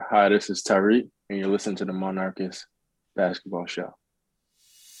Hi, this is Tyreek, and you're listening to the Monarchists basketball show.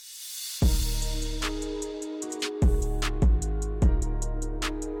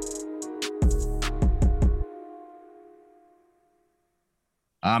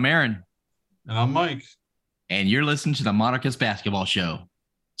 I'm Aaron. And I'm Mike. And you're listening to the Monarchists basketball show.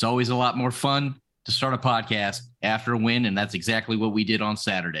 It's always a lot more fun to start a podcast after a win, and that's exactly what we did on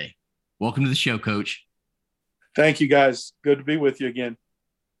Saturday. Welcome to the show, Coach. Thank you, guys. Good to be with you again.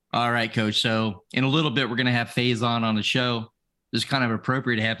 All right, Coach. So in a little bit, we're going to have Faizon on the show. This is kind of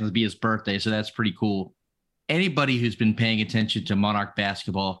appropriate. It happens to be his birthday, so that's pretty cool. Anybody who's been paying attention to Monarch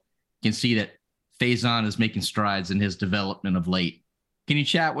basketball can see that Faizon is making strides in his development of late. Can you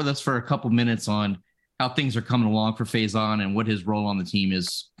chat with us for a couple minutes on how things are coming along for Faizon and what his role on the team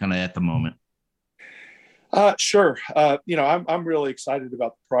is kind of at the moment? Sure. I'm really excited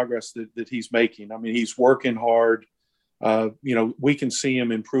about the progress that he's making. I mean, he's working hard. We can see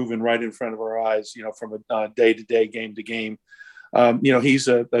him improving right in front of our eyes, from a day-to-day, game-to-game. He's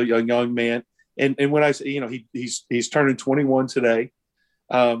a young man. And when I say, he's turning 21 today.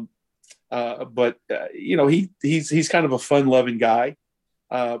 But he's kind of a fun-loving guy.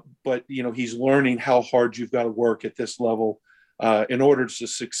 But he's learning how hard you've got to work at this level in order to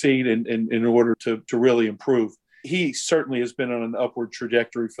succeed and in order to really improve. He certainly has been on an upward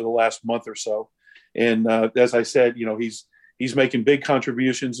trajectory for the last month or so. And as I said, he's making big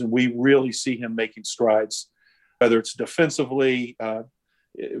contributions, and we really see him making strides, whether it's defensively,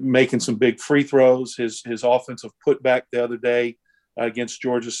 making some big free throws. His offensive putback the other day against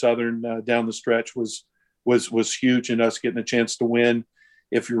Georgia Southern down the stretch was huge in us getting a chance to win.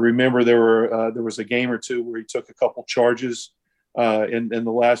 If you remember, there was a game or two where he took a couple charges in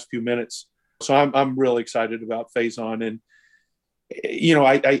the last few minutes. So I'm really excited about Faizon, and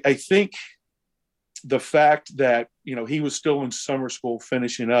I think the fact that he was still in summer school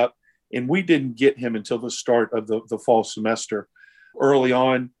finishing up, and we didn't get him until the start of the fall semester. Early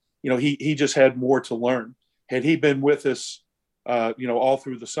on, he just had more to learn. Had he been with us, all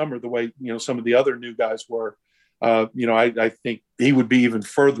through the summer, the way some of the other new guys were, I think he would be even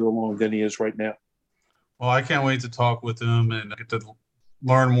further along than he is right now. Well, I can't wait to talk with him and get to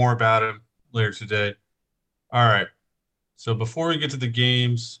learn more about him later today. All right. So before we get to the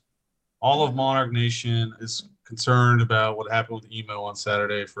games, all of Monarch Nation is concerned about what happened with Emo on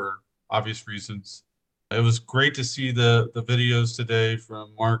Saturday for obvious reasons. It was great to see the videos today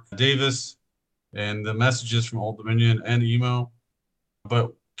from Mark Davis and the messages from Old Dominion and Emo.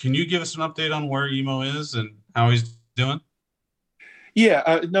 But can you give us an update on where Emo is and how he's doing?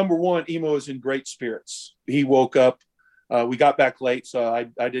 Yeah, number one, Emo is in great spirits. He woke up. We got back late, so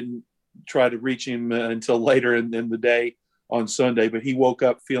I didn't try to reach him until later in the day on Sunday. But he woke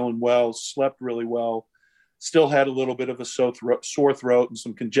up feeling well, slept really well, still had a little bit of a sore throat and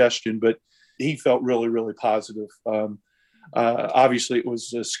some congestion, but he felt really, really positive. Obviously, it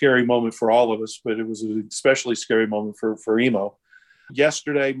was a scary moment for all of us, but it was an especially scary moment for Emo.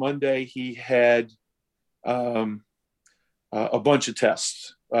 Yesterday, Monday, he had a bunch of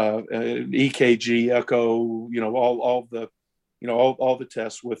tests, EKG, echo, all the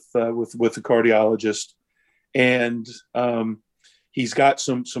tests with the cardiologist, and he's got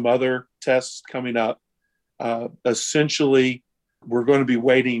some other tests coming up. Essentially, we're going to be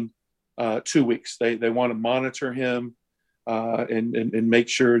waiting 2 weeks. They want to monitor him and make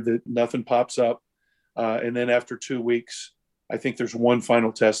sure that nothing pops up, and then after 2 weeks, I think there's one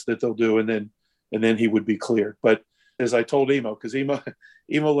final test that they'll do, and then he would be cleared. But as I told Emo, because Emo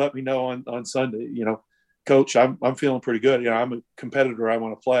let me know on Sunday, Coach, I'm feeling pretty good. I'm a competitor. I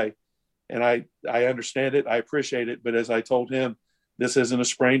want to play, and I understand it. I appreciate it. But as I told him, this isn't a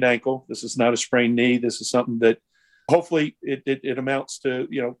sprained ankle. This is not a sprained knee. This is something that hopefully it amounts to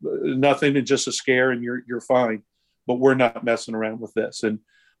nothing and just a scare, and you're fine. But we're not messing around with this. And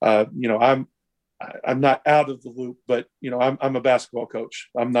I'm not out of the loop, but I'm a basketball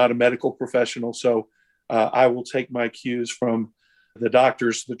coach. I'm not a medical professional, so I will take my cues from the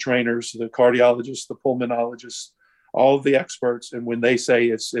doctors, the trainers, the cardiologists, the pulmonologists, all of the experts. And when they say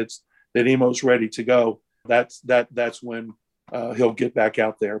it's that Emo's ready to go, that's when he'll get back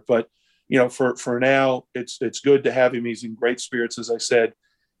out there. But for now, it's good to have him. He's in great spirits, as I said.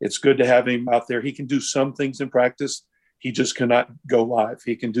 It's good to have him out there. He can do some things in practice. He just cannot go live.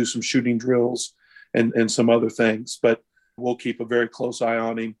 He can do some shooting drills and some other things, but we'll keep a very close eye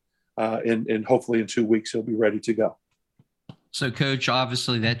on him. And hopefully in 2 weeks, he'll be ready to go. So, Coach,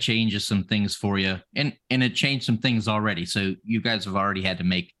 obviously that changes some things for you, and it changed some things already. So you guys have already had to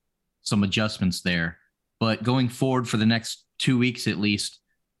make some adjustments there. But going forward for the next 2 weeks at least,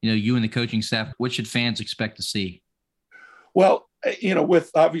 you and the coaching staff, what should fans expect to see? Well,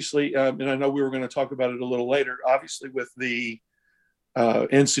 with obviously, and I know we were going to talk about it a little later, obviously with the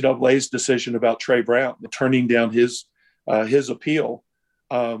NCAA's decision about Trey Brown turning down his appeal,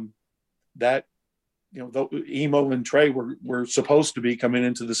 that, though Emo and Trey were supposed to be coming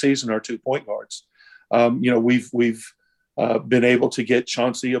into the season our 2 point guards. We've been able to get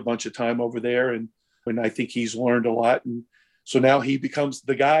Chauncey a bunch of time over there, and I think he's learned a lot, and so now he becomes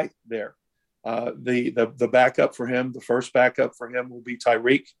the guy there. The backup for him, the first backup for him will be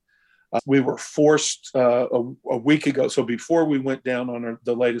Tyreek. We were forced a week ago, so before we went down on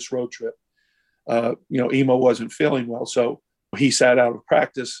the latest road trip, Emo wasn't feeling well, so he sat out of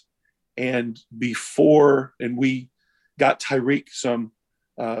practice. And we got Tyreek some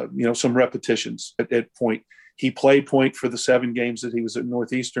repetitions at point. He played point for the 7 games that he was at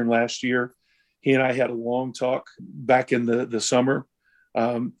Northeastern last year. He and I had a long talk back in the summer,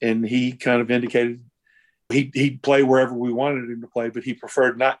 and he kind of indicated he'd play wherever we wanted him to play, but he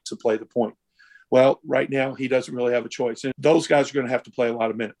preferred not to play the point. Well, right now he doesn't really have a choice, and those guys are going to have to play a lot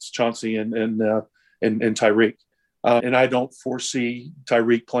of minutes, Chauncey and Tyreek. And I don't foresee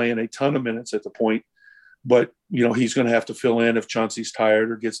Tyreek playing a ton of minutes at the point, but he's going to have to fill in if Chauncey's tired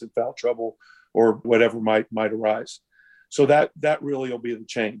or gets in foul trouble or whatever might arise. So that really will be the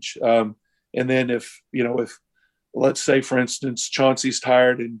change. And then if let's say, for instance, Chauncey's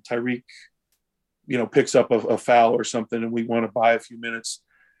tired and Tyreek, picks up a foul or something, and we want to buy a few minutes,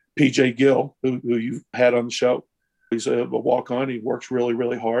 PJ Gill, who you've had on the show, he's a walk-on. He works really,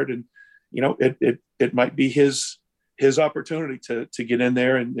 really hard, and it might be his opportunity to get in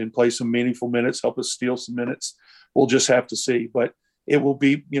there and play some meaningful minutes, help us steal some minutes. We'll just have to see, but it will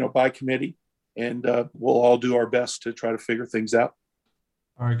be by committee, and we'll all do our best to try to figure things out.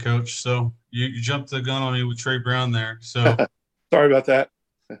 All right, Coach. So you jumped the gun on me with Trey Brown there. So sorry about that.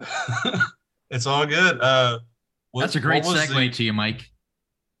 It's all good. That's a great segue to you, Mike.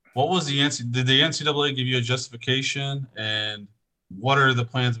 What was did the NCAA give you a justification, and what are the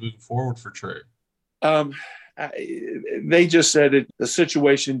plans moving forward for Trey? They just said the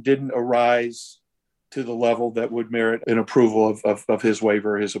situation didn't arise to the level that would merit an approval of his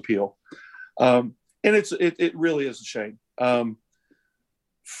waiver, his appeal. And it really is a shame.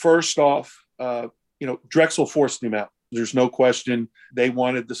 First off, Drexel forced him out. There's no question. They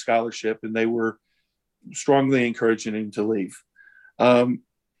wanted the scholarship, and they were strongly encouraging him to leave.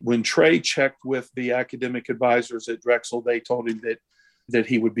 When Trey checked with the academic advisors at Drexel, they told him that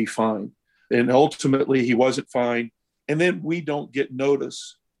he would be fine. And ultimately, he wasn't fine. And then we don't get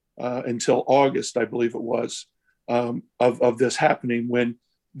notice until August, I believe it was, of this happening, when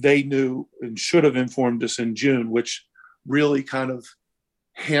they knew and should have informed us in June, which really kind of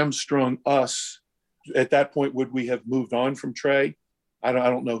hamstrung us. At that point, would we have moved on from Trey? I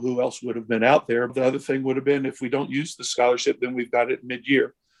don't know who else would have been out there. The other thing would have been, if we don't use the scholarship, then we've got it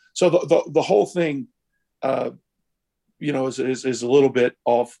mid-year. So the whole thing, is a little bit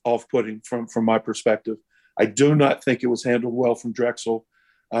off-putting from my perspective. I do not think it was handled well from Drexel.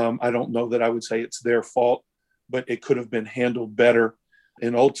 I don't know that I would say it's their fault, but it could have been handled better.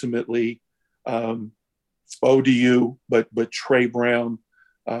 And ultimately, ODU, but Trey Brown,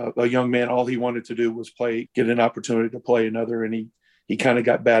 a young man, all he wanted to do was get an opportunity to play another, and he kind of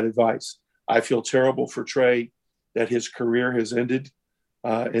got bad advice. I feel terrible for Trey that his career has ended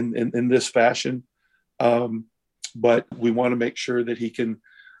in this fashion. But we want to make sure that he can,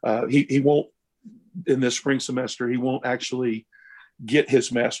 he won't, in this spring semester, he won't actually get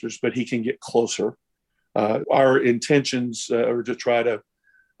his master's, but he can get closer. Our intentions are to try to,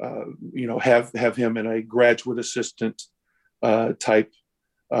 have him in a graduate assistant type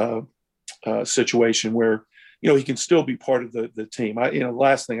situation where, he can still be part of the team.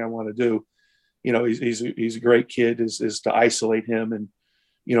 Last thing I want to do, he's a great kid, is to isolate him and,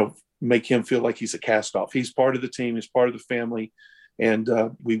 make him feel like he's a cast off. He's part of the team. He's part of the family. And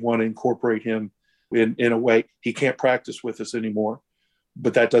we want to incorporate him in a way. He can't practice with us anymore,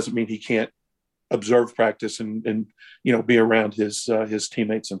 but that doesn't mean he can't observe practice and be around his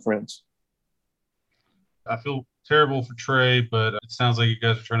teammates and friends. I feel terrible for Trey, but it sounds like you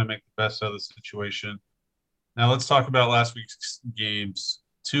guys are trying to make the best out of the situation. Now let's talk about last week's games.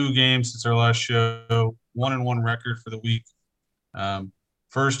 2 games since our last show, 1-1 record for the week.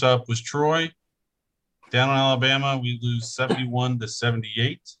 First up was Troy. Down in Alabama, we lose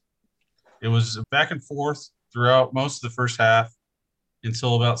 71-78. It was back and forth throughout most of the first half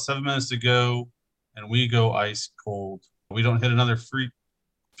until about 7 minutes to go, and we go ice cold. We don't hit another free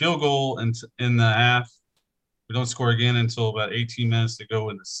field goal in the half. We don't score again until about 18 minutes to go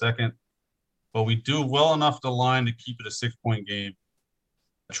in the second. But we do well enough to line to keep it a 6-point game.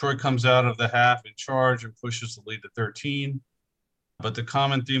 Troy comes out of the half in charge and pushes the lead to 13. But the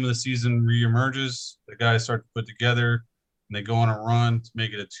common theme of the season reemerges. The guys start to put together, and they go on a run to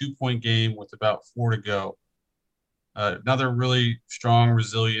make it a 2-point game with about 4 to go. Another really strong,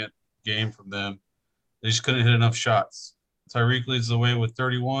 resilient game from them. They just couldn't hit enough shots. Tyreek leads the way with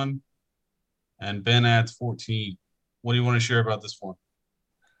 31, and Ben adds 14. What do you want to share about this one?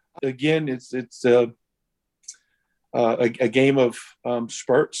 Again, it's a game of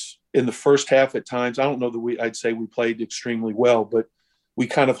spurts in the first half at times. I don't know that I'd say we played extremely well, but we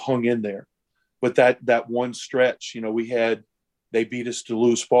kind of hung in there. But that one stretch, they beat us to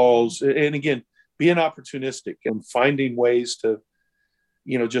loose balls. And again, being opportunistic and finding ways to,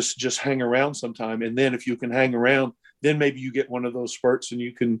 just hang around sometime. And then if you can hang around, then maybe you get one of those spurts and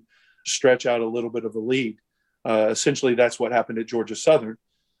you can stretch out a little bit of a lead. Essentially, that's what happened at Georgia Southern.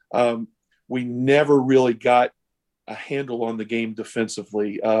 We never really got a handle on the game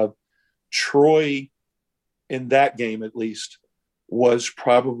defensively. Troy, in that game at least, was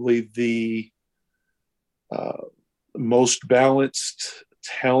probably the most balanced,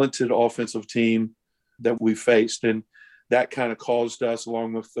 talented offensive team that we faced. And that kind of caused us,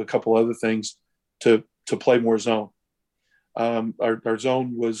 along with a couple other things, to play more zone. Our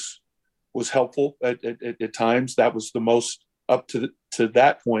zone was helpful at times. That was the most up to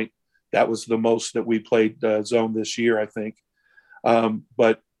that point. That was the most that we played zone this year, I think.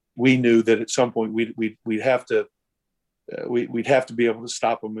 But we knew that at some point we'd have to be able to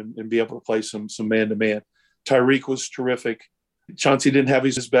stop them and be able to play some man to man. Tyreek was terrific. Chauncey didn't have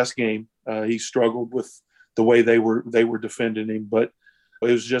his best game. He struggled with the way they were defending him, but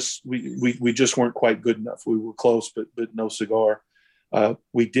it was just we just weren't quite good enough. We were close, but no cigar.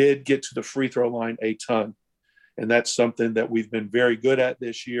 We did get to the free throw line a ton, and that's something that we've been very good at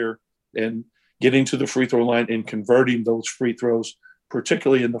this year. And getting to the free throw line and converting those free throws,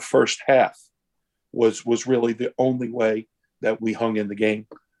 particularly in the first half, was really the only way that we hung in the game.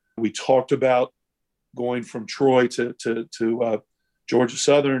 We talked about going from Troy to Georgia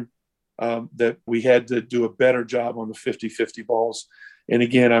Southern, that we had to do a better job on the 50-50 balls. And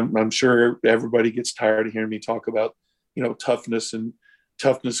again, I'm sure everybody gets tired of hearing me talk about, toughness, and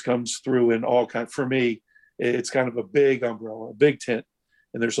toughness comes through in all kinds. For me, it's kind of a big umbrella, a big tent.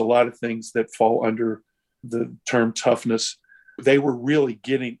 And there's a lot of things that fall under the term toughness. They were really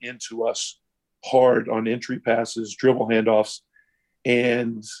getting into us hard on entry passes, dribble handoffs.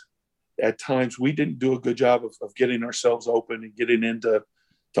 And at times we didn't do a good job of getting ourselves open and getting into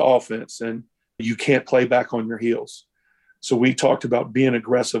offense. And you can't play back on your heels. So we talked about being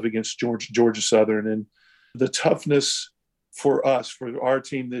aggressive against Georgia Southern, and the toughness for us, for our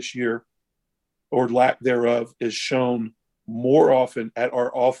team this year, or lack thereof, is shown more often at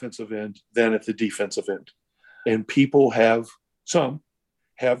our offensive end than at the defensive end. And some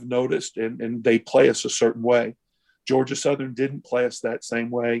have noticed, and they play us a certain way. Georgia Southern didn't play us that same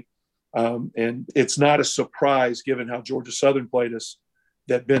way. And it's not a surprise, given how Georgia Southern played us,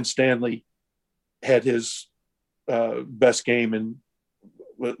 that Ben Stanley had his best game in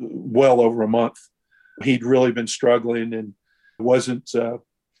well over a month. He'd really been struggling and wasn't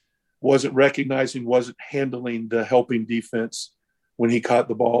recognizing, wasn't handling the helping defense when he caught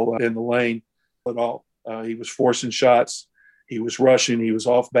the ball in the lane at all. He was forcing shots. He was rushing. He was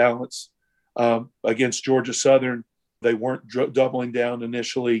off balance. Against Georgia Southern, they weren't doubling down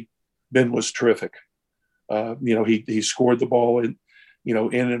initially. Ben was terrific. He scored the ball in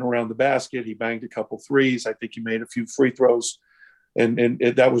and around the basket. He banged a couple threes. I think he made a few free throws. And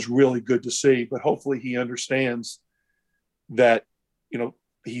that was really good to see. But hopefully he understands that,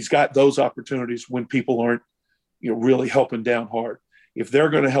 he's got those opportunities when people aren't, really helping down hard. If they're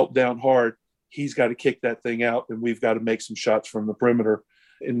going to help down hard, he's got to kick that thing out, and we've got to make some shots from the perimeter.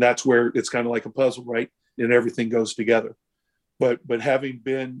 And that's where it's kind of like a puzzle, right? And everything goes together. But having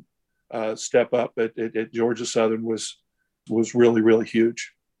been step up at Georgia Southern was really, really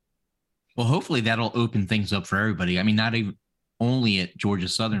huge. Well, hopefully that'll open things up for everybody. I mean, not even only at Georgia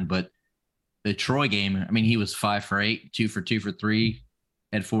Southern, but the Troy game. I mean, he was 5 for 8, 2 for 2 for 3,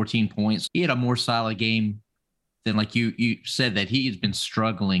 had 14 points. He had a more solid game than, like you said, that he has been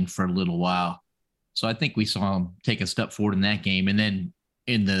struggling for a little while. So I think we saw him take a step forward in that game. And then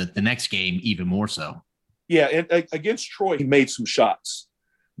in the next game, even more so. Yeah, and against Troy, he made some shots.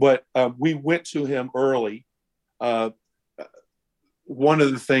 But we went to him early. One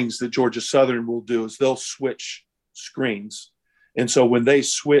of the things that Georgia Southern will do is they'll switch screens. And so when they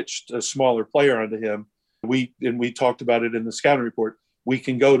switched a smaller player onto him, we talked about it in the scouting report, we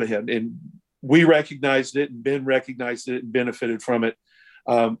can go to him. And we recognized it, and Ben recognized it and benefited from it.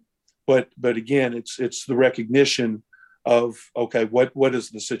 But again, it's the recognition of, okay, what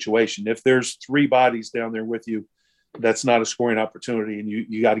is the situation? If there's 3 bodies down there with you, that's not a scoring opportunity, and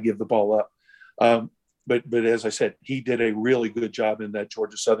you got to give the ball up. But as I said, he did a really good job in that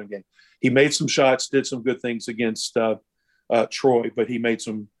Georgia Southern game. He made some shots, did some good things against Troy, but he made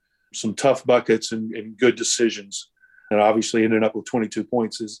some tough buckets and good decisions, and obviously ended up with 22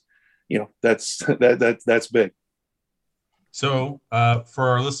 points. That's big. So for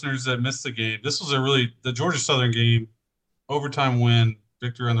our listeners that missed the game, this was the Georgia Southern game, overtime win,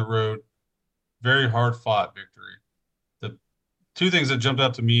 victory on the road, very hard fought victory. The two things that jumped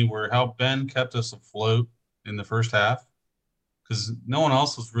out to me were how Ben kept us afloat in the first half, because no one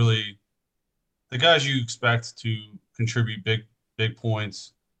else was really the guys you expect to contribute big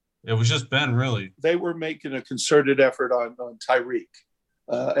points. It was just Ben, really. They were making a concerted effort on Tyreek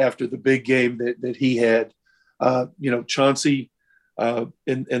after the big game that he had. Chauncey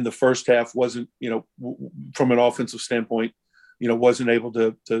in the first half wasn't, from an offensive standpoint, wasn't able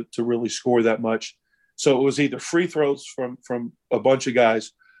to really score that much. So it was either free throws from a bunch of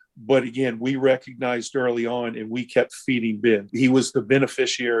guys, but again, we recognized early on and we kept feeding Ben. He was the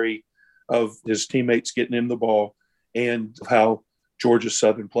beneficiary of his teammates getting him the ball and how Georgia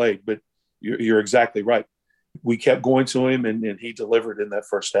Southern played. But you're exactly right. We kept going to him and he delivered in that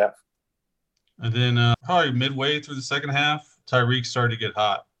first half. And then probably midway through the second half, Tyreek started to get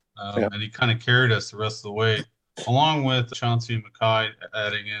hot. And he kind of carried us the rest of the way, along with Chauncey and Mackay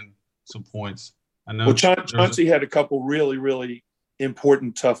adding in some points. I know Chauncey had a couple really, really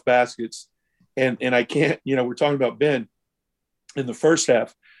important, tough baskets. And I can't, we're talking about Ben. In the first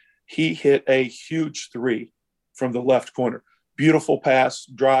half, he hit a huge three from the left corner. Beautiful pass,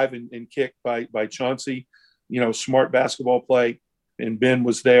 drive, and kick by Chauncey. Smart basketball play. And Ben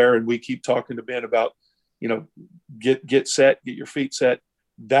was there, and we keep talking to Ben about, get set, get your feet set.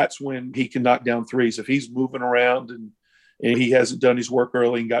 That's when he can knock down threes. If he's moving around and he hasn't done his work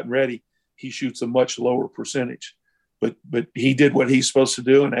early and gotten ready, he shoots a much lower percentage. But he did what he's supposed to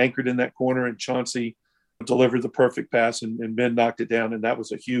do and anchored in that corner, and Chauncey delivered the perfect pass, and Ben knocked it down, and that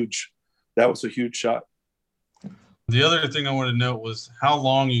was a huge shot. The other thing I wanted to note was how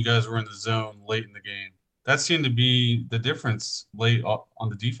long you guys were in the zone late in the game. That seemed to be the difference late on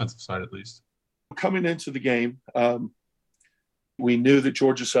the defensive side, at least. Coming into the game, we knew that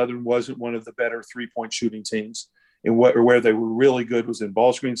Georgia Southern wasn't one of the better three-point shooting teams. And where they were really good was in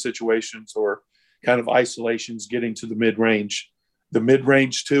ball screen situations or kind of isolations getting to the mid-range. The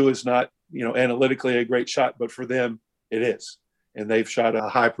mid-range, too, is not, analytically a great shot, but for them, it is. And they've shot a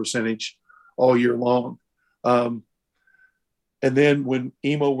high percentage all year long. And then when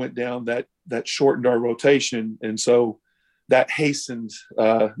Emo went down, that shortened our rotation. And so that hastened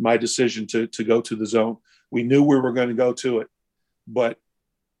my decision to go to the zone. We knew we were going to go to it, but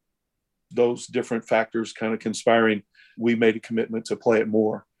those different factors kind of conspiring, we made a commitment to play it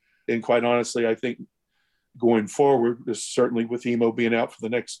more. And quite honestly, I think going forward, certainly with Emo being out for the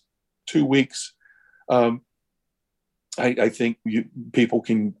next 2 weeks, I think people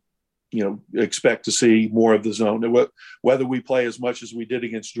can, expect to see more of the zone. Whether we play as much as we did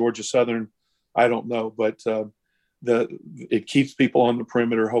against Georgia Southern, I don't know, but it keeps people on the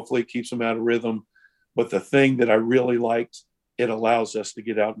perimeter. Hopefully it keeps them out of rhythm. But the thing that I really liked, it allows us to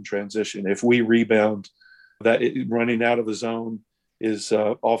get out in transition. If we rebound, running out of a zone is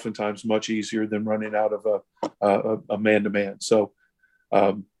oftentimes much easier than running out of a man-to-man. So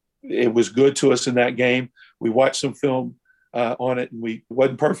it was good to us in that game. We watched some film on it, and it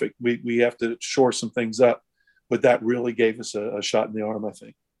wasn't perfect. We have to shore some things up, but that really gave us a shot in the arm, I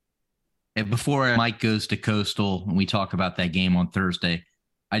think. And before Mike goes to Coastal and we talk about that game on Thursday,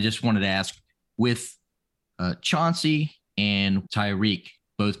 I just wanted to ask, with Chauncey and Tyreek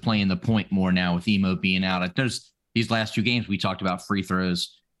both playing the point more now with Emo being out, these last two games we talked about free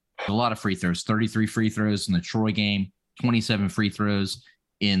throws, a lot of free throws, 33 free throws in the Troy game, 27 free throws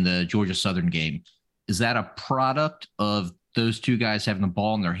in the Georgia Southern game. Is that a product of those two guys having the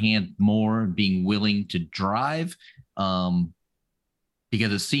ball in their hand more and being willing to drive?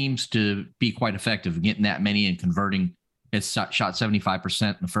 Because it seems to be quite effective getting that many and converting. It's shot 75%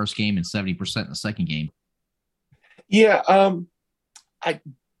 in the first game and 70% in the second game. Yeah, I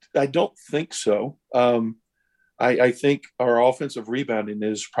don't think so. I think our offensive rebounding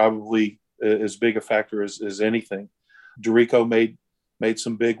is probably as big a factor as anything. Dorico made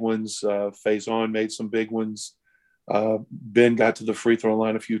some big ones. Faizon made some big ones. Ben got to the free throw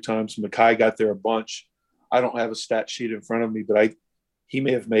line a few times. Mackay got there a bunch. I don't have a stat sheet in front of me, but he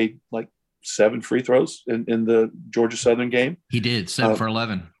may have made like 7 free throws in the Georgia Southern game. He did 7 for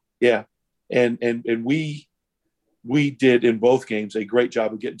 11. Yeah. And we did in both games a great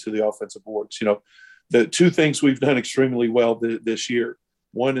job of getting to the offensive boards. The two things we've done extremely well this year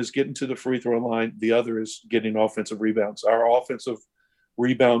One is getting to the free throw line. The other is getting offensive rebounds. Our offensive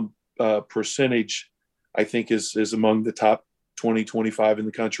rebound percentage, I think, is among the top 20, 25 in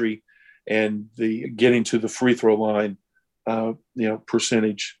the country. And the getting to the free throw line,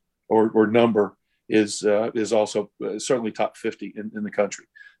 percentage or number is also certainly top 50 in the country.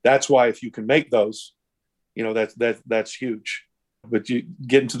 That's why if you can make those, that's huge. But you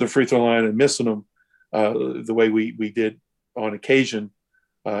getting to the free throw line and missing them the way we did on occasion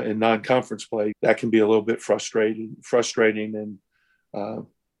in non-conference play, that can be a little bit frustrating. And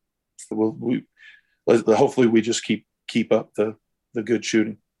hopefully we just keep up the good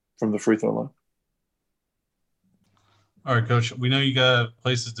shooting from the free throw line. All right, Coach. We know you got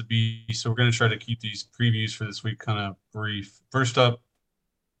places to be, so we're going to try to keep these previews for this week kind of brief. First up,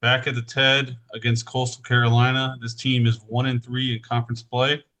 back at the TED against Coastal Carolina. This team is 1-3 in conference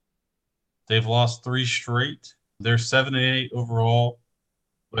play. They've lost 3 straight. They're 7-8 overall,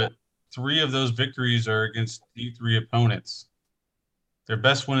 but 3 of those victories are against D3 opponents. Their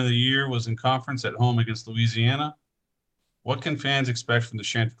best win of the year was in conference at home against Louisiana. What can fans expect from the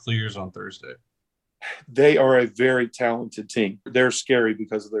Chanticleers on Thursday? They are a very talented team. They're scary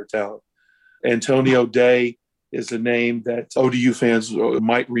because of their talent. Antonio Day is a name that ODU fans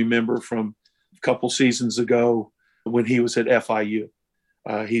might remember from a couple seasons ago when he was at FIU.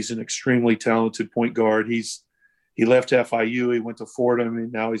 He's an extremely talented point guard. He left FIU, he went to Fordham,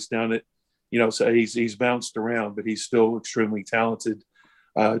 and now he's down at, so he's bounced around, but he's still extremely talented.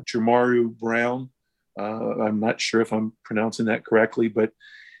 Jamaru Brown, I'm not sure if I'm pronouncing that correctly, but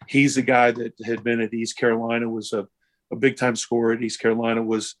he's a guy that had been at East Carolina, was a big-time scorer at East Carolina,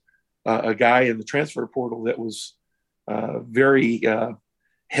 was a guy in the transfer portal that was very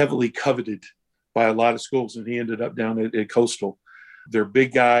heavily coveted by a lot of schools, and he ended up down at Coastal. Their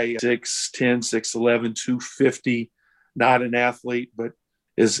big guy, 6'10", 6'11", 250, not an athlete, but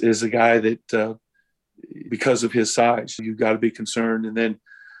is a guy that because of his size, you've got to be concerned. And then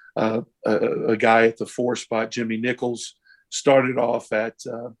a guy at the 4 spot, Jimmy Nichols, started off at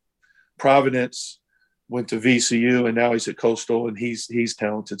Providence, went to VCU, and now he's at Coastal, and he's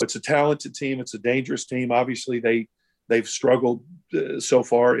talented. It's a talented team. It's a dangerous team. Obviously, they've struggled so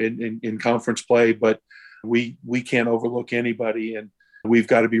far in conference play, but we can't overlook anybody, and we've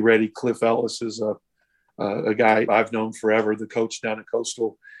got to be ready. Cliff Ellis is a guy I've known forever, the coach down at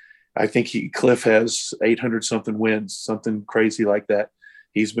Coastal. I think Cliff has 800-something wins, something crazy like that.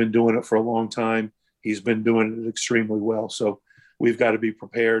 He's been doing it for a long time. He's been doing it extremely well. So we've got to be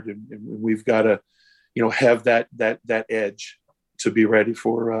prepared, and we've got to, have that edge to be ready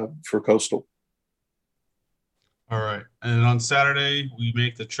for Coastal. All right. And on Saturday, we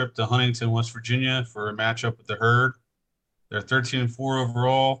make the trip to Huntington, West Virginia for a matchup with the Herd. They're 13-4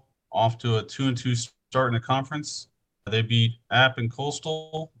 overall, off to a 2-2 start in the conference. They beat App and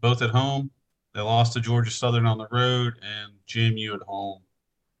Coastal, both at home. They lost to Georgia Southern on the road and JMU at home.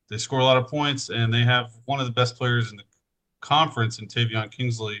 They score a lot of points, and they have one of the best players in the conference in Tavion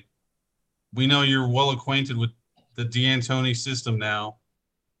Kingsley. We know you're well acquainted with the D'Antoni system now.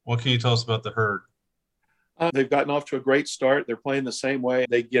 What can you tell us about the Herd? They've gotten off to a great start. They're playing the same way.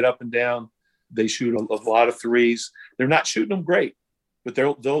 They get up and down. They shoot a lot of threes. They're not shooting them great, but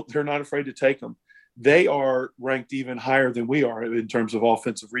they're not afraid to take them. They are ranked even higher than we are in terms of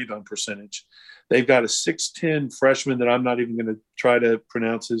offensive rebound percentage. They've got a 6'10" freshman that I'm not even going to try to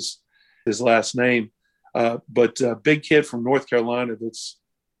pronounce his last name, but a big kid from North Carolina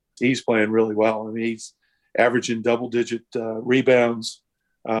he's playing really well. I mean, he's averaging double-digit rebounds.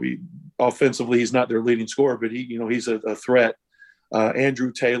 Offensively, he's not their leading scorer, but he's a threat.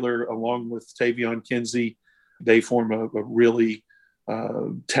 Andrew Taylor, along with Tavion Kinsey, they form a really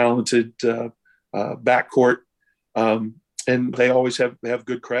talented backcourt, and they always have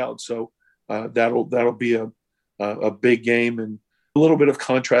good crowds. So that'll be a big game, and a little bit of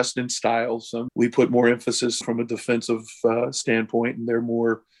contrast in styles. We put more emphasis from a defensive standpoint, and they're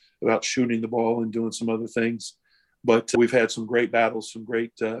more about shooting the ball and doing some other things. But we've had some great battles, some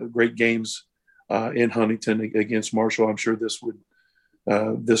great games in Huntington against Marshall. I'm sure this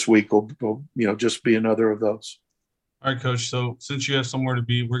week will just be another of those. All right, Coach. So since you have somewhere to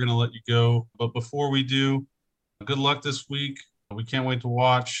be, we're going to let you go. But before we do, good luck this week. We can't wait to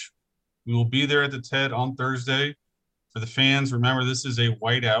watch. We will be there at the TED on Thursday. For the fans, remember, this is a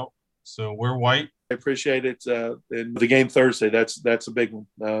whiteout, so we're white. I appreciate it. And the game Thursday, that's a big one.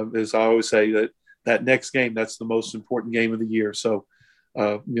 As I always say, that next game, that's the most important game of the year. So,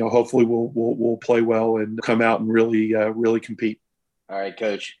 hopefully we'll play well and come out and really compete. All right,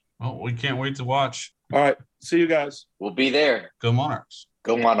 Coach. Well, we can't wait to watch. All right. See you guys. We'll be there. Go Monarchs.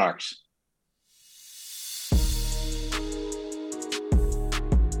 Go Monarchs.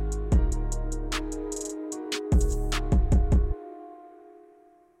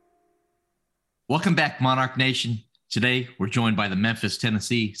 Welcome back, Monarch Nation. Today, we're joined by the Memphis,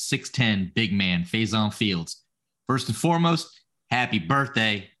 Tennessee 6'10 big man, Faizon Fields. First and foremost, happy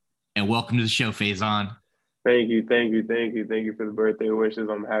birthday, and welcome to the show, Faizon. Thank you for the birthday wishes.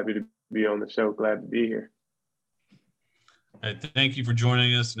 I'm happy to be on the show. Glad to be here. Hey, thank you for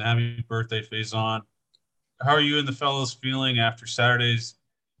joining us, and happy birthday, Faizon. How are you and the fellows feeling after Saturday's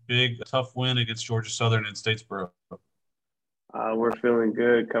big, tough win against Georgia Southern in Statesboro? We're feeling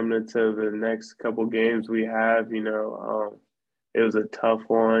good coming into the next couple games we have. It was a tough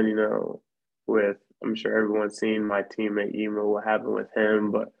one, with I'm sure everyone's seen my teammate Emo, what happened with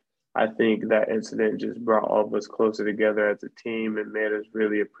him. But I think that incident just brought all of us closer together as a team and made us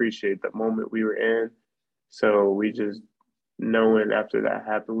really appreciate the moment we were in. So we just, knowing after that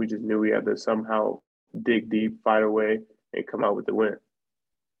happened, we just knew we had to somehow dig deep, fight away, and come out with the win.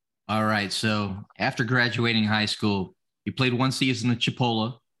 All right. So after graduating high school, you played one season at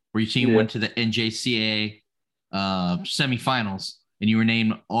Chipola, where your team went to the NJCAA semifinals, and you were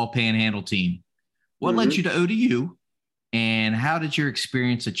named All Panhandle Team. What led you to ODU, and how did your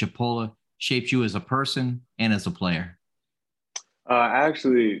experience at Chipola shape you as a person and as a player?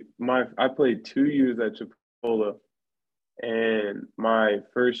 Actually, I played 2 years at Chipola, and my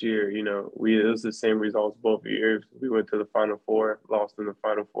first year, it was the same results both years. We went to the Final Four, lost in the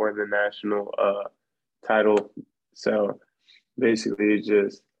Final Four in the national title. So basically, it's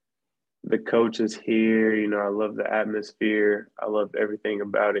just the coaches here. I love the atmosphere. I loved everything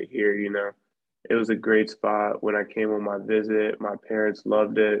about it here. It was a great spot when I came on my visit. My parents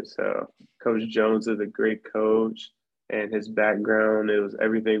loved it. So Coach Jones is a great coach, and his background,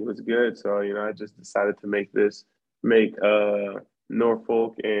 everything was good. So I just decided to make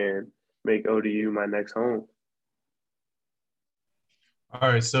Norfolk and make ODU my next home. All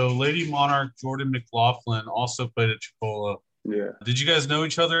right, so Lady Monarch Jordan McLaughlin also played at Chipola. Yeah. Did you guys know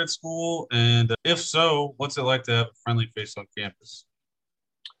each other at school? And if so, what's it like to have a friendly face on campus?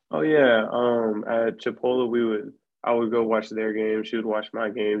 Oh yeah. At Chipola, I would go watch their games. She would watch my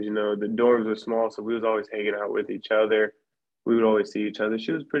games. The dorms were small, so we was always hanging out with each other. We would always see each other.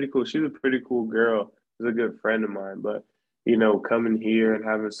 She was pretty cool. She was a pretty cool girl. She was a good friend of mine. But coming here and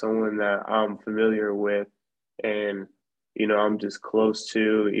having someone that I'm familiar with, and I'm just close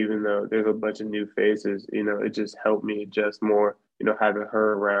to, even though there's a bunch of new faces, it just helped me adjust more. Having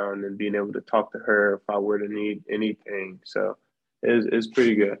her around and being able to talk to her if I were to need anything. So it's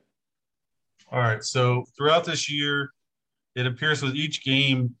pretty good. All right, so throughout this year, it appears with each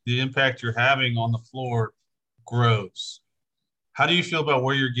game, the impact you're having on the floor grows. How do you feel about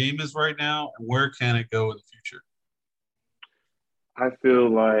where your game is right now, and where can it go in the future? I feel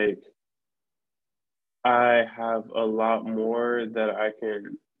like I have a lot more that I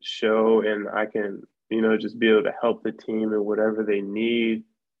can show, and I can, just be able to help the team in whatever they need.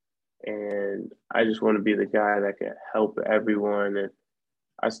 And I just want to be the guy that can help everyone. And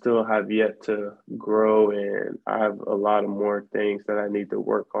I still have yet to grow, and I have a lot of more things that I need to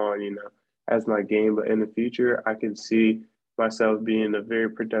work on, as my game. But in the future, I can see myself being a very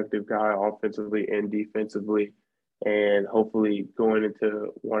productive guy offensively and defensively, and hopefully going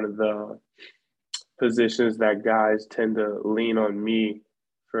into one of the positions that guys tend to lean on me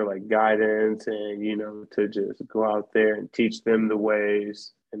for, like guidance and, to just go out there and teach them the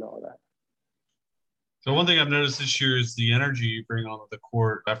ways and all that. So one thing I've noticed this year is the energy you bring onto the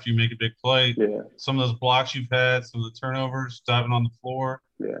court after you make a big play. Yeah. Some of those blocks you've had, some of the turnovers, diving on the floor.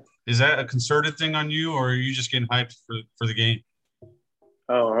 Yeah. Is that a concerted thing on you, or are you just getting hyped for the game?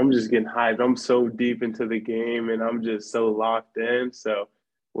 Oh, I'm just getting hyped. I'm so deep into the game, and I'm just so locked in. So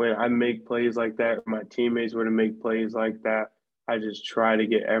when I make plays like that, my teammates were to make plays like that, I just try to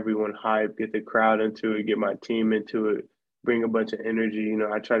get everyone hyped, get the crowd into it, get my team into it, bring a bunch of energy.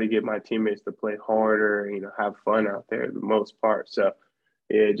 I try to get my teammates to play harder, have fun out there the most part. So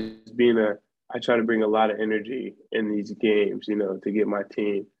yeah, just I try to bring a lot of energy in these games, to get my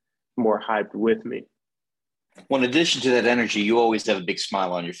team more hyped with me. Well, in addition to that energy, you always have a big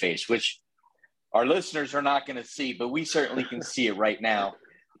smile on your face, which our listeners are not going to see, but we certainly can see it right now.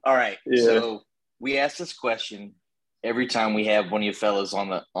 All right. Yeah. So we ask this question every time we have one of you fellas on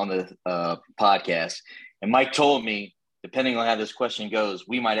the podcast. And Mike told me, depending on how this question goes,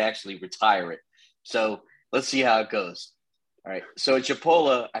 we might actually retire it. So let's see how it goes. All right. So at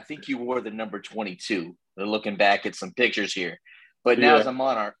Chipola, I think you wore the number 22. They're looking back at some pictures here. But now as a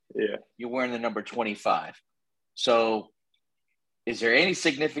Monarch, you're wearing the number 25. So is there any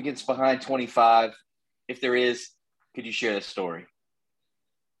significance behind 25? If there is, could you share the story?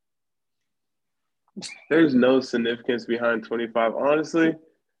 There's no significance behind 25. Honestly,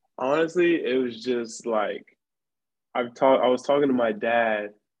 it was just like I was talking to my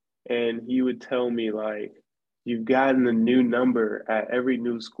dad, and he would tell me like, you've gotten a new number at every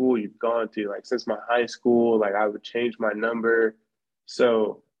new school you've gone to. Like since my high school, like I would change my number.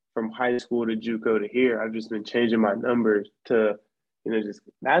 So from high school to JUCO to here, I've just been changing my numbers to, just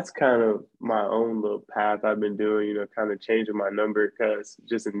that's kind of my own little path I've been doing, kind of changing my number because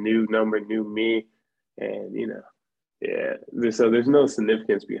just a new number, new me. And, yeah. So there's no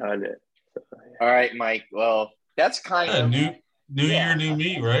significance behind it. So, All right, Mike. Well, that's kind Yeah, of new year, new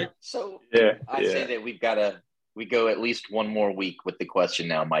me, right? So yeah. I say that we go at least one more week with the question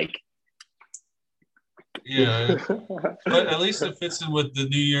now, Mike. Yeah, but at least it fits in with the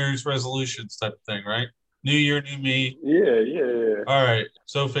New Year's resolutions type of thing, right? New year, new me. Yeah. All right.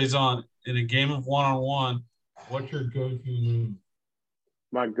 So Faizon, in a game of one-on-one, what's your go-to move?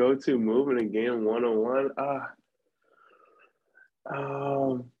 My go-to move in a game one-on-one,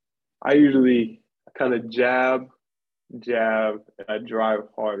 I usually kind of jab, and I drive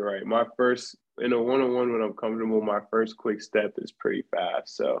hard, right? My first in a one-on-one when I'm comfortable, my first quick step is pretty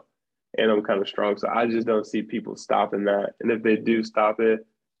fast. So, and I'm kind of strong, so I just don't see people stopping that. And if they do stop it,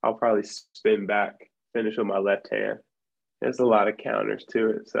 I'll probably spin back, finish with my left hand. There's a lot of counters to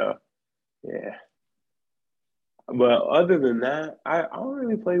it, so yeah. But other than that, I don't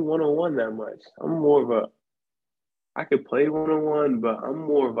really play one-on-one that much. I could play one-on-one, but I'm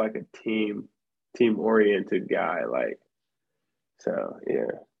more of like a team oriented guy. Like, so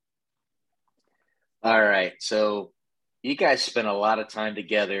yeah. All right. So you guys spend a lot of time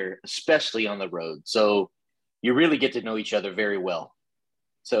together, especially on the road. So you really get to know each other very well.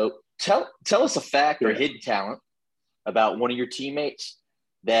 So tell us a fact or hidden talent about one of your teammates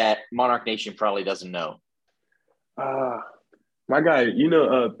that Monarch Nation probably doesn't know. My guy,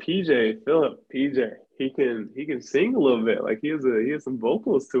 PJ, Philip, PJ, he can sing a little bit. Like he has some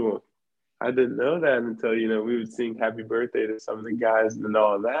vocals to him. I didn't know that until, we would sing happy birthday to some of the guys and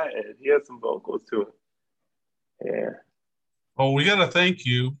all that, and he had some vocals to him. Yeah. Well, we got to thank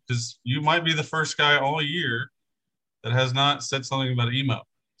you because you might be the first guy all year that has not said something about emo.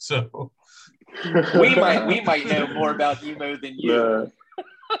 So we might know more about emo than you.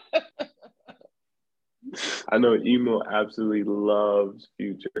 I know emo absolutely loves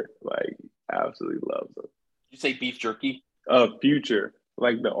Future, like absolutely loves him. You say beef jerky? Future,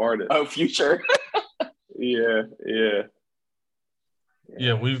 like the artist. Oh, Future. Yeah.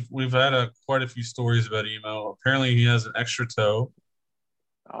 Yeah, we've had quite a few stories about emo. Apparently, he has an extra toe.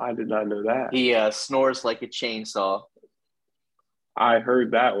 Oh, I did not know that. He snores like a chainsaw. I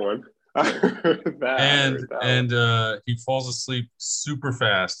heard that one. I heard that. And he falls asleep super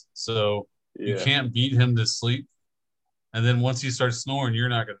fast, so you can't beat him to sleep. And then once he starts snoring, you're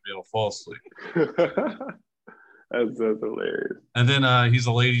not going to be able to fall asleep. That's hilarious. And then he's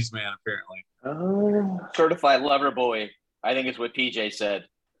a ladies' man, apparently. Certified lover boy, I think is what PJ said.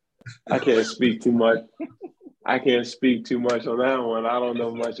 I can't speak too much. I can't speak too much on that one. I don't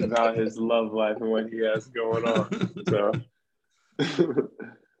know much about his love life and what he has going on. So,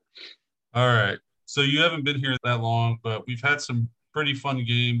 all right. So you haven't been here that long, but we've had some pretty fun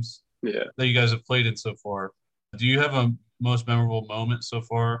games that you guys have played in so far. Do you have a most memorable moment so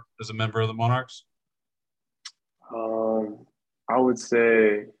far as a member of the Monarchs? I would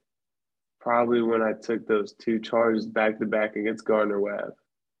say probably when I took those 2 charges back to back against Gardner Webb.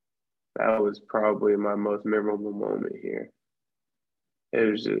 That was probably my most memorable moment here.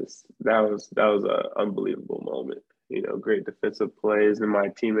 It was just that was an unbelievable moment. Great defensive plays, and my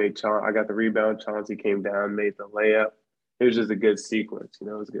teammate I got the rebound. Chauncey came down, made the layup. It was just a good sequence. It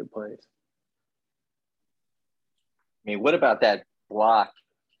was good plays. I mean, what about that block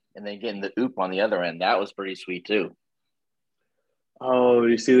and then getting the oop on the other end? That was pretty sweet too. Oh,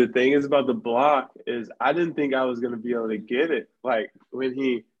 you see, the thing is about the block is I didn't think I was going to be able to get it. Like when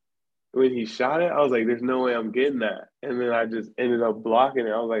he shot it, I was like, there's no way I'm getting that. And then I just ended up blocking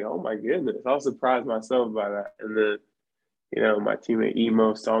it. I was like, oh my goodness. I was surprised myself by that. And then, my teammate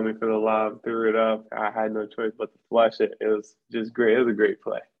Emo saw me for the lob, threw it up. I had no choice but to flush it. It was just great. It was a great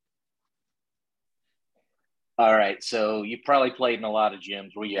play. All right. So you probably played in a lot of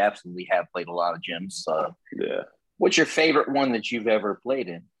gyms. Well, you absolutely have played a lot of gyms. Yeah. What's your favorite one that you've ever played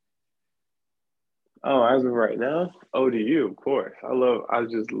in? Oh, as of right now, ODU, of course. I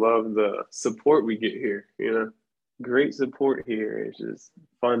just love the support we get here. Great support here. It's just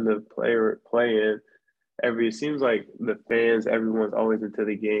fun to play in. It seems like the fans, everyone's always into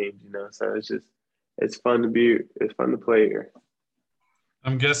the games. So it's fun to play here.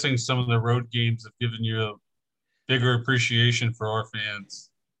 I'm guessing some of the road games have given you a bigger appreciation for our fans.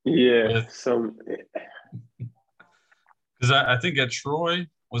 Yeah, because I think at Troy,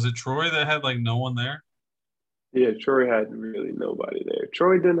 was it Troy that had like no one there? Yeah, Troy had really nobody there.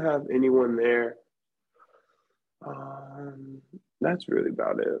 Troy didn't have anyone there. That's really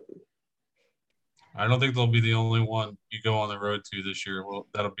about it. I don't think they'll be the only one you go on the road to this year. Well,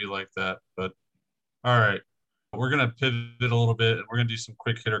 that'll be like that. But all right, we're gonna pivot a little bit and we're gonna do some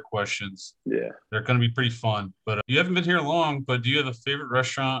quick hitter questions. Yeah. They're gonna be pretty fun. But you haven't been here long. But do you have a favorite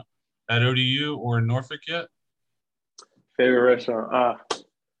restaurant at ODU or in Norfolk yet? Favorite restaurant?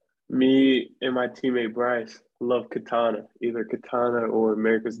 Me and my teammate Bryce love Katana, either Katana or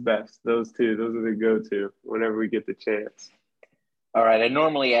America's Best. Those two, those are the go-to whenever we get the chance. All right. I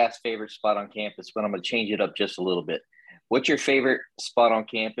normally ask favorite spot on campus, but I'm going to change it up just a little bit. What's your favorite spot on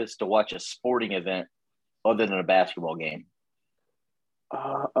campus to watch a sporting event other than a basketball game?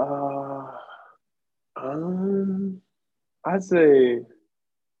 I'd say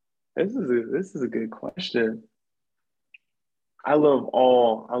this is a good question. I love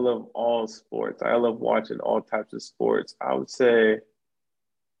all sports. I love watching all types of sports. I would say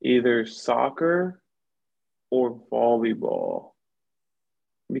either soccer or volleyball.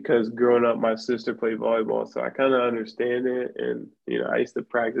 Because growing up, my sister played volleyball, so I kind of understand it. And I used to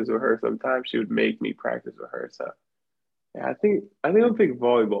practice with her. Sometimes she would make me practice with her. So yeah, I think I'll pick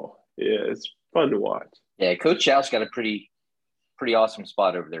volleyball. Yeah, it's fun to watch. Yeah, Coach Chow's got a pretty awesome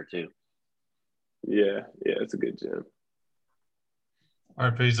spot over there too. Yeah, it's a good gym. All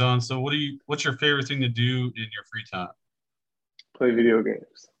right, Faizon. So what's your favorite thing to do in your free time? Play video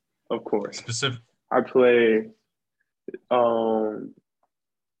games, of course. Specific. I play.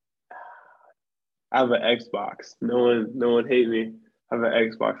 I have an Xbox. No one hate me. I have an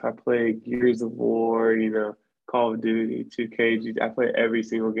Xbox. I play Gears of War. Call of Duty, 2K. I play every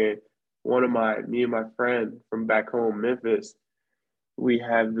single game. Me and my friend from back home, Memphis, we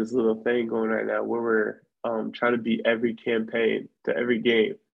have this little thing going right now where we're trying to beat every campaign to every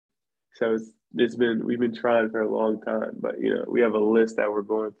game. So we've been trying for a long time, but we have a list that we're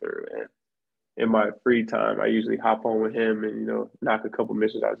going through. And in my free time, I usually hop on with him and knock a couple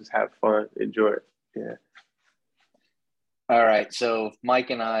missions out, just have fun, enjoy it. Yeah. All right. So if Mike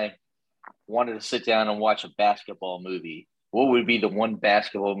and I wanted to sit down and watch a basketball movie, what would be the one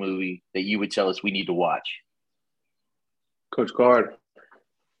basketball movie that you would tell us we need to watch? Coach Carter.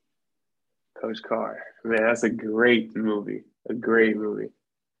 Man, that's a great movie. A great movie.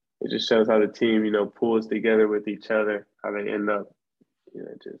 It just shows how the team, pulls together with each other, how they end up,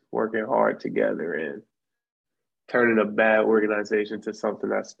 just working hard together and turning a bad organization to something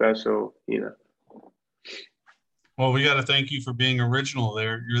that's special, Well, we got to thank you for being original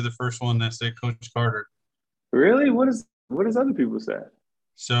there. You're the first one that said Coach Carter. Really? What does other people say?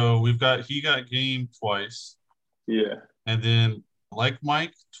 So he got game twice. Yeah. And then Like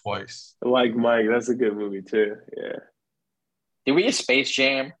Mike twice. Like Mike, that's a good movie too. Yeah. Did we get Space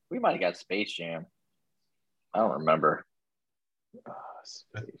Jam? We might have got Space Jam. I don't remember.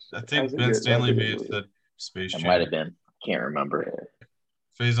 I think Ben Stanley may have said Space Jam. It might have been. Can't remember. Yeah.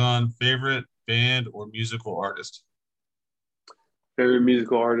 Faizon, favorite band or musical artist? Favorite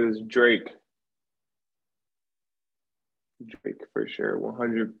musical artist, Drake. Drake for sure.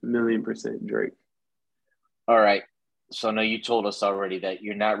 100 million% Drake. All right. So I know you told us already that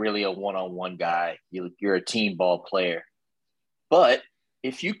you're not really a one-on-one guy. You're a team ball player. But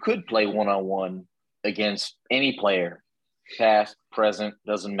if you could play one-on-one against any player, past, present,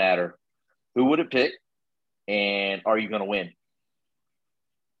 doesn't matter, who would it pick? And are you going to win?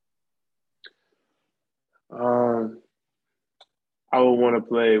 I would want to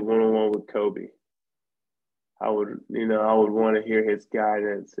play one-on-one with Kobe. I would want to hear his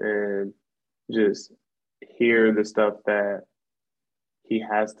guidance and just hear the stuff that he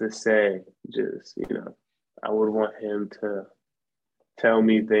has to say. Just, I would want him to tell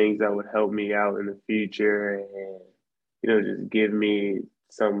me things that would help me out in the future and, just give me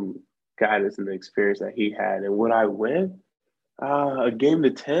some guidance and the experience that he had. And would I win? A game to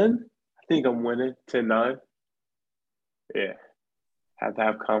 10? I think I'm winning 10-9. Yeah. Have to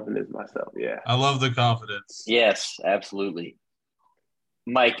have confidence in myself. Yeah. I love the confidence. Yes, absolutely.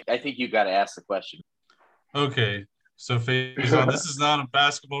 Mike, I think you got to ask the question. Okay. So, Faizon, this is not a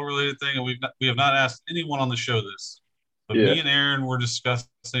basketball related thing, and we have not asked anyone on the show this. But me and Aaron were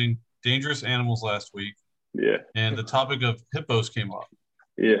discussing dangerous animals last week. Yeah. And the topic of hippos came up.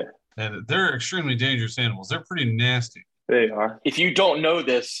 Yeah. And they're extremely dangerous animals. They're pretty nasty. They are. If you don't know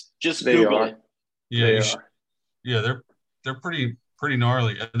this, just Google it. Yeah, they're pretty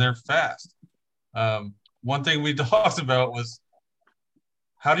gnarly, and they're fast. One thing we talked about was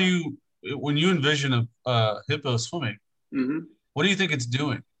how do you, when you envision a hippo swimming, what do you think it's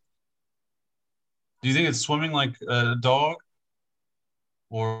doing? Do you think it's swimming like a dog,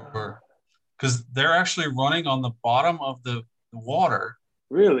 or because they're actually running on the bottom of the water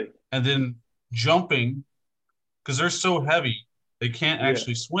Really? and then jumping because they're so heavy they can't Yeah.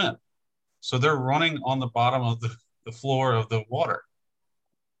 actually swim. So they're running on the bottom of the floor of the water.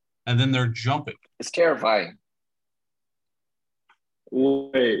 And then they're jumping. It's terrifying.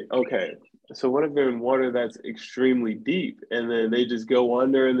 Wait, okay. So what if they're in water that's extremely deep and then they just go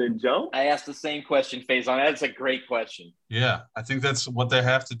under and then jump? I asked the same question, Faizon. That's a great question. Yeah, I think that's what they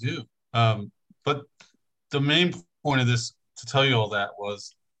have to do. But the main point of this, to tell you all that,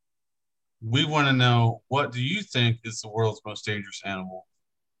 was we want to know, what do you think is the world's most dangerous animal?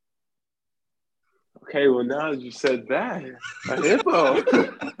 Okay, well now that you said that, a hippo.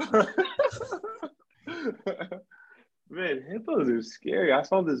 Man, hippos are scary. I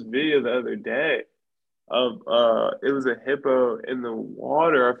saw this video the other day of it was a hippo in the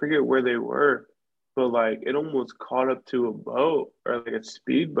water. I forget where they were, but like it almost caught up to a boat or like a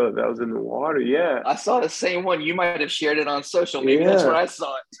speedboat that was in the water. Yeah. I saw the same one. You might have shared it on social. Maybe that's where I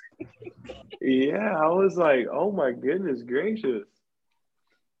saw it. Yeah, I was like, oh my goodness gracious.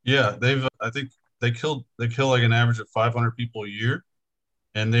 Yeah, I think they kill like an average of 500 people a year,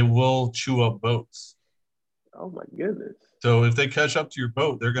 and they will chew up boats. Oh my goodness. So if they catch up to your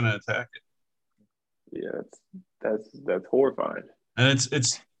boat, they're going to attack it. Yeah, that's horrifying. And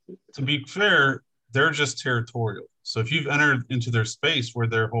it's to be fair, they're just territorial. So if you've entered into their space where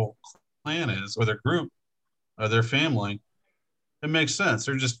their whole clan is, or their group, or their family, it makes sense.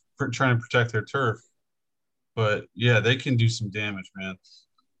 They're just trying to protect their turf. But yeah, they can do some damage, man.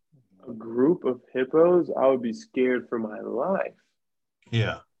 A group of hippos, I would be scared for my life.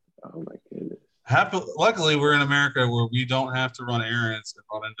 Yeah. Oh my goodness. Luckily, we're in America where we don't have to run errands and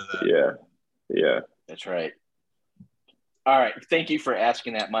run into that. Yeah. Yeah. That's right. All right. Thank you for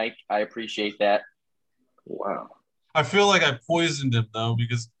asking that, Mike. I appreciate that. Wow. I feel like I poisoned him, though,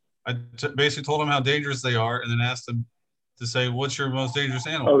 because I basically told him how dangerous they are and then asked him to say, what's your most dangerous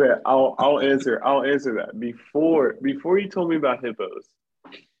animal? Okay, I'll answer that. Before you told me about hippos,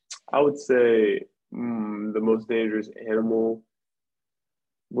 I would say the most dangerous animal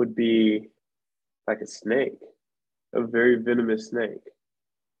would be like a snake, a very venomous snake.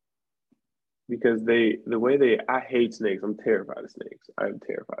 Because I hate snakes. I'm terrified of snakes. I'm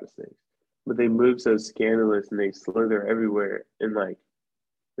terrified of snakes. But they move so scandalous and they slither everywhere and like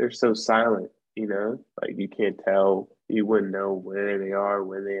they're so silent, you know? Like you can't tell, you wouldn't know where they are,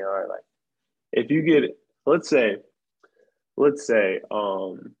 when they are. Like if you get let's say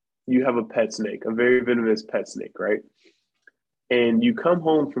you have a pet snake, a very venomous pet snake, right? And you come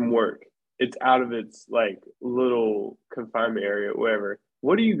home from work, it's out of its like little confinement area, whatever.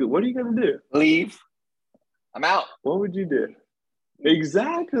 What are you gonna do? Leave. I'm out. What would you do?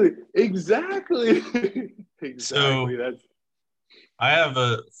 Exactly. So That's I have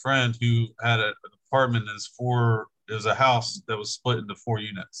a friend who had an apartment it was a house that was split into 4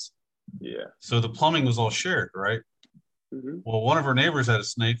 units. yeah. So the plumbing was all shared, right? Mm-hmm. Well, one of her neighbors had a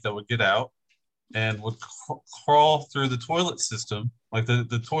snake that would get out and would crawl through the toilet system, like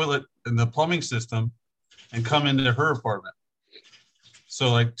the toilet and the plumbing system, and come into her apartment.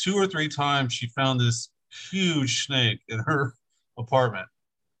 So like 2 or 3 times she found this huge snake in her apartment.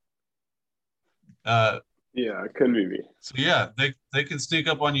 Yeah, it couldn't be me. So yeah, they can sneak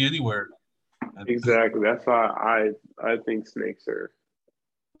up on you anywhere. Exactly. That's why I think snakes are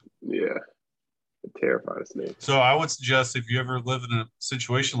terrified of snakes. So I would suggest if you ever live in a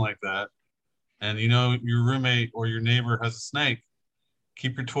situation like that, and you know your roommate or your neighbor has a snake,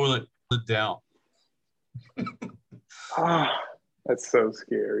 keep your toilet lid down. That's so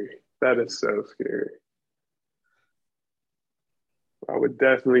scary. That is so scary. I would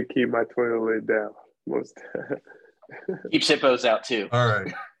definitely keep my toilet lid down. Keeps hippos out too. All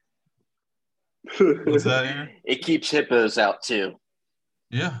right. What's that, Aaron? It keeps hippos out too.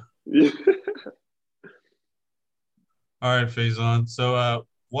 Yeah. Yeah. All right, Faizon. So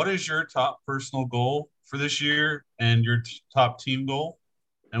what is your top personal goal for this year and your top team goal?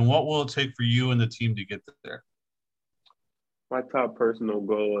 And what will it take for you and the team to get there? My top personal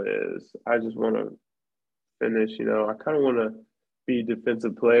goal is I just want to finish, I kind of want to be a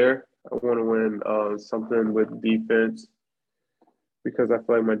defensive player. I want to win something with defense because I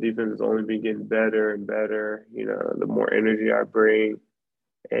feel like my defense has only been getting better and better, the more energy I bring.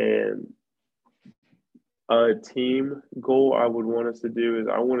 And a team goal I would want us to do is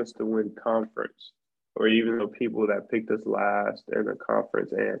I want us to win conference or even the people that picked us last in the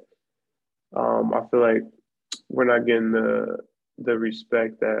conference. And I feel like we're not getting the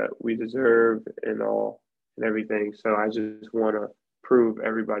respect that we deserve and everything. So I just want to prove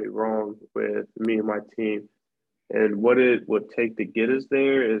everybody wrong with me and my team. And what it would take to get us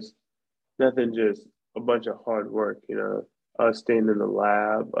there is nothing just a bunch of hard work, you know, us staying in the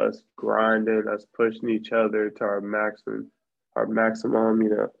lab, us grinding, us pushing each other to our maximum, you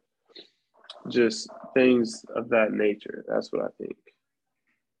know, just things of that nature. That's what I think.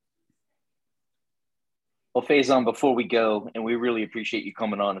 Well, Faizon, before we go, and we really appreciate you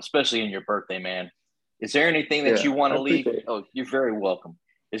coming on, especially on your birthday, man. Is there anything that Yeah, you want I to leave? appreciate it. Oh, you're very welcome.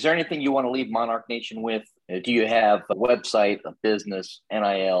 Is there anything you want to leave Monarch Nation with? Do you have a website, a business,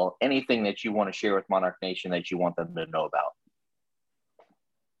 NIL, anything that you want to share with Monarch Nation that you want them to know about?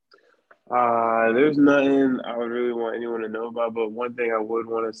 There's nothing I would really want anyone to know about, but one thing I would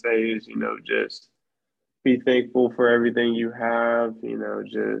want to say is, you know, just be thankful for everything you have, you know,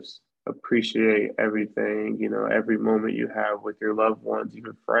 just appreciate everything, you know, every moment you have with your loved ones,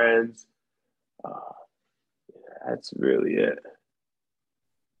 even friends. Uh, that's really it.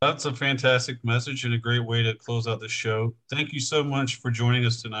 That's a fantastic message and a great way to close out the show. Thank you so much for joining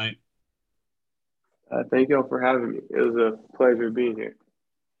us tonight. Thank y'all for having me. It was a pleasure being here.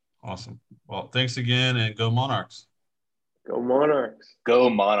 Awesome. Well, thanks again and go Monarchs. Go Monarchs. Go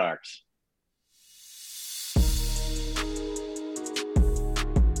Monarchs.